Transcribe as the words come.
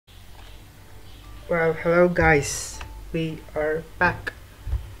Well, hello guys, we are back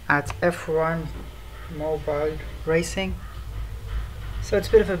at F1 Mobile Racing. So it's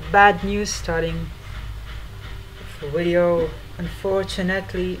a bit of a bad news starting the video.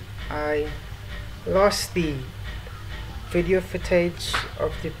 Unfortunately, I lost the video footage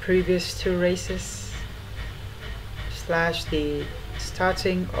of the previous two races slash the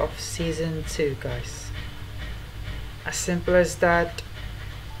starting of season 2, guys. As simple as that.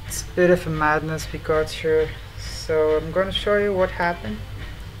 It's a bit of a madness we got here, so I'm gonna show you what happened.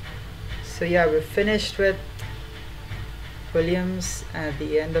 So yeah, we finished with Williams at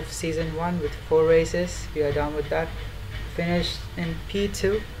the end of season 1 with 4 races. We are done with that. Finished in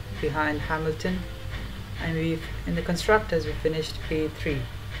P2 behind Hamilton, and in the constructors we finished P3.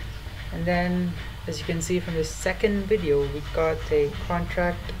 And then, as you can see from the second video, we got a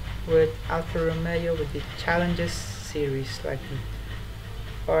contract with Alfa Romeo with the Challengers series,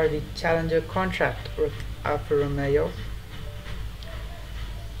 or the Challenger contract with Alfa Romeo.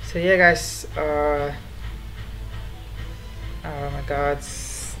 So yeah guys, oh my god,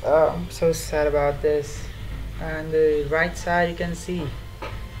 I'm so sad about this. And the right side you can see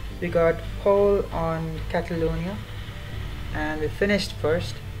we got pole on Catalonia and we finished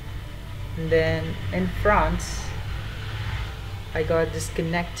first. And then in France I got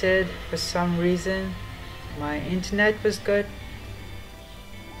disconnected for some reason. My internet was good,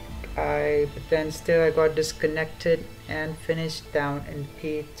 but then still I got disconnected and finished down in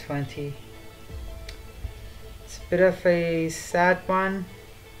P20. It's a bit of a sad one,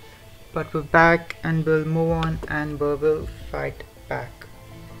 but we're back and we'll move on and we will fight back.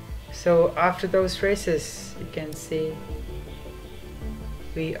 So after those races, you can see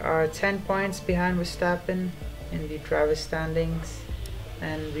we are 10 points behind Verstappen in the driver standings,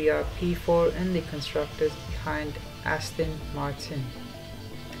 and we are P4 in the constructors behind Aston Martin.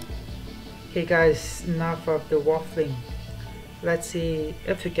 Okay guys, enough of the waffling. Let's see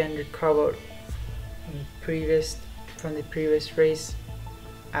if we can recover from the previous race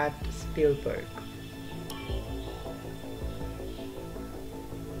at Spielberg.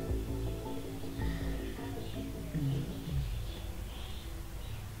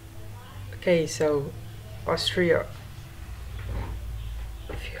 Okay, so Austria.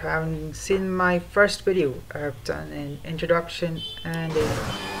 If you haven't seen my first video, I have done an introduction and a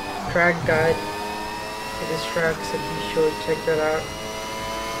track guide to this track, so be sure to check that out.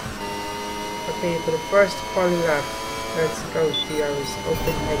 Okay, for the first quali lap, let's go. DRS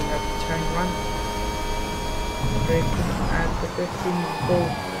open, heading up to turn 1. Braking at the 15, go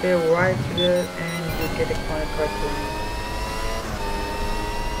clear wide to the, and you get a corner cut line.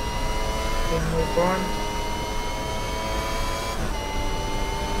 Okay, move on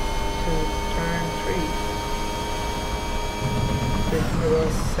to turn 3. Taking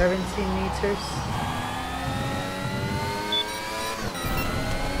about 17 meters.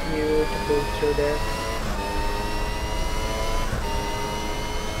 Beautiful through there.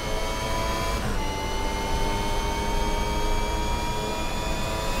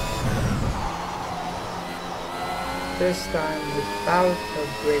 This time without a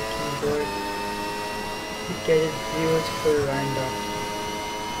braking board, you get it beautifully lined up.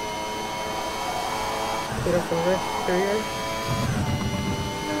 Bit of a lift here.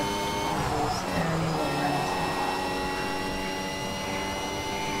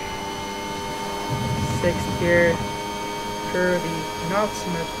 Sixth gear through the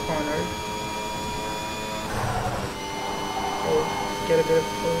penultimate corner. Oh, get a bit of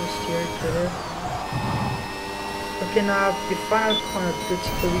boost here through there. Okay, now the final corner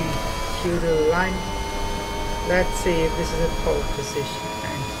beautifully through the line. Let's see if this is a pole position,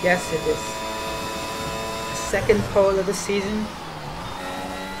 and yes it is. The second pole of the season.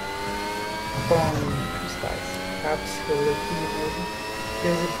 Boom, precise, absolutely amazing.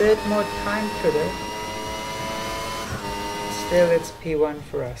 There's a bit more time to it. Still, it's P1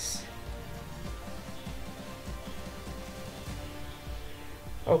 for us.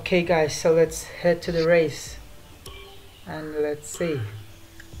 Okay guys, so let's head to the race and let's see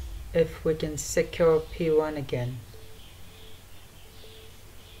if we can secure P1 again.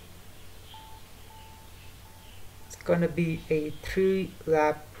 It's gonna be a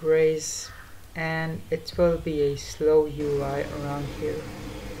 3-lap race and it will be a slow UI around here.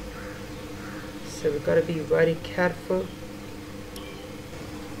 So we gotta be very careful.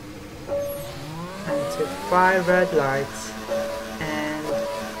 And to 5 red lights, and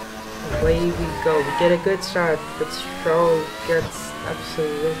away we go. We get a good start, but Stroll gets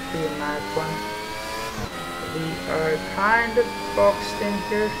absolutely a mad one. We are kind of boxed in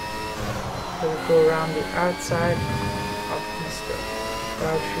here, so we go around the outside of Mr.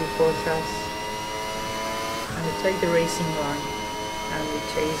 Valtteri Bottas. and we take the racing line and we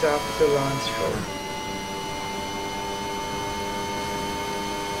chase after Lance Stroll.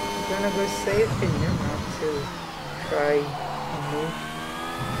 We're gonna go safe in here not to try and move.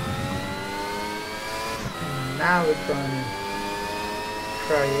 And now we're gonna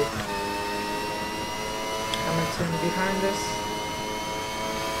try it. Hamilton behind us.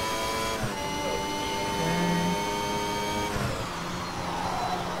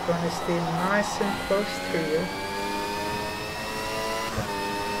 Gonna stay nice and close to you.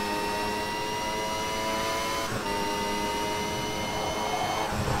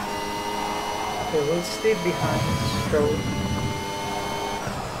 Okay, we'll stay behind Stroll.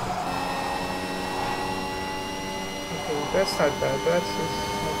 Okay, that's not bad. That's just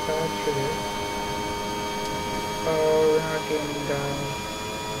not bad for you. Oh, we're not gaining down.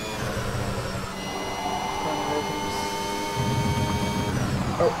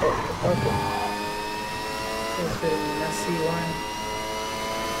 Oh, okay. That's a bit of a messy one.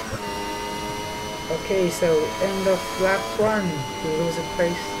 Okay, so end of lap 1, we lose a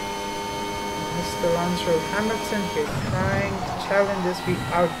place. Mr. Lance Stroll. Hamilton here trying to challenge us. We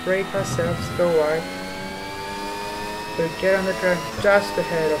outbrake ourselves, go wide. We get on the track just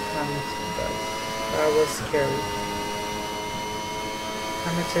ahead of Hamilton, guys. That was scary.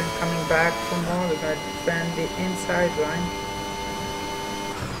 Hamilton coming back for more. We're gonna defend the inside line.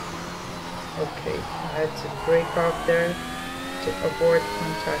 Okay, I had to break off there to avoid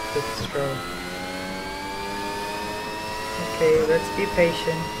contact with Stroll. Okay, let's be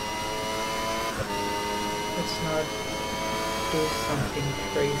patient. Let's not do something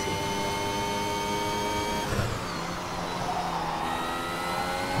crazy.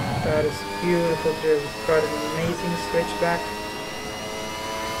 That is beautiful, Joe. We've got an amazing switchback.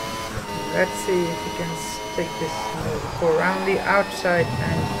 Let's see if we can stick this move. Go around the outside,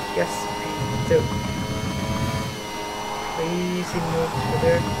 and yes, we do. Crazy move through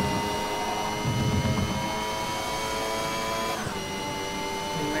there.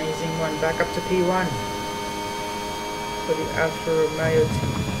 Amazing one. Back up to P1 for the Alfa Romeo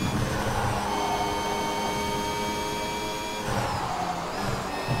team.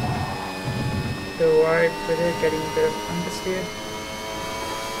 Go wide for there, getting a bit of understeer.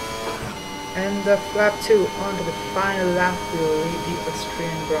 And the lap 2 onto the final lap will lead the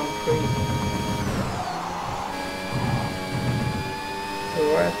Austrian Grand Prix. Go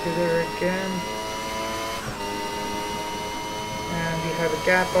right through there again. And we have a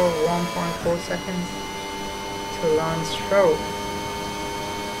gap of 1.4 seconds to Lance Stroll.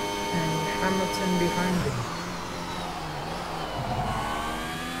 And Hamilton behind him.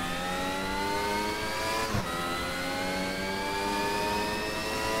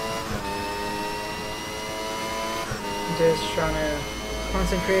 Just trying to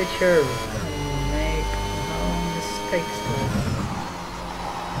concentrate here and make no mistakes, guys.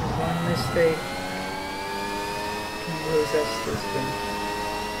 One mistake can lose us this win.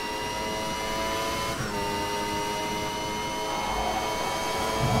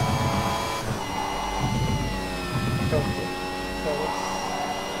 Okay, that was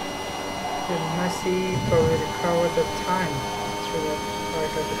a bit messy, but we recovered the time through that part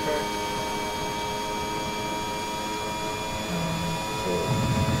of the track.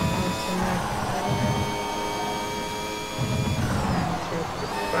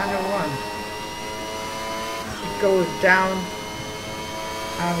 Final one. We go down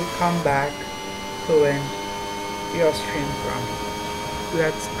and we come back to win the Austrian Grand Prix.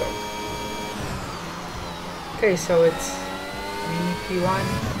 Let's go. Okay, so it's me, P1,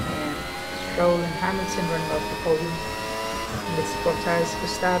 and Stroll and Hamilton running off the podium. And it's Bottas,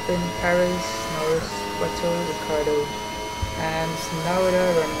 Verstappen, Perez, Norris, Vettel, Ricciardo, and Tsunoda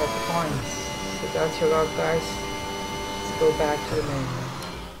running off the points. So that's your log, guys. Let's go back to the main.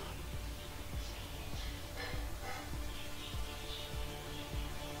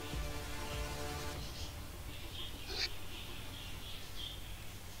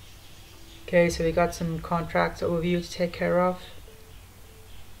 Okay, so we got some contract overview to take care of.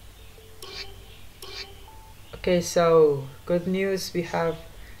 Okay, so good news, we have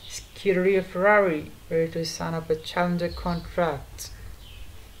Scuderia Ferrari ready to sign up a challenger contract.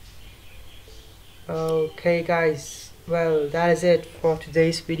 Okay guys, well that is it for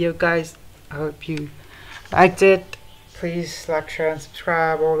today's video, guys. I hope you liked it. Please like, share and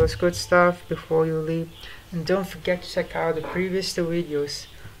subscribe, all this good stuff before you leave, and don't forget to check out the previous 2 videos,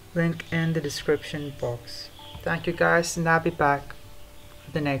 link in the description box. Thank you guys, and I'll be back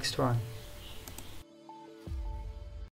for the next one.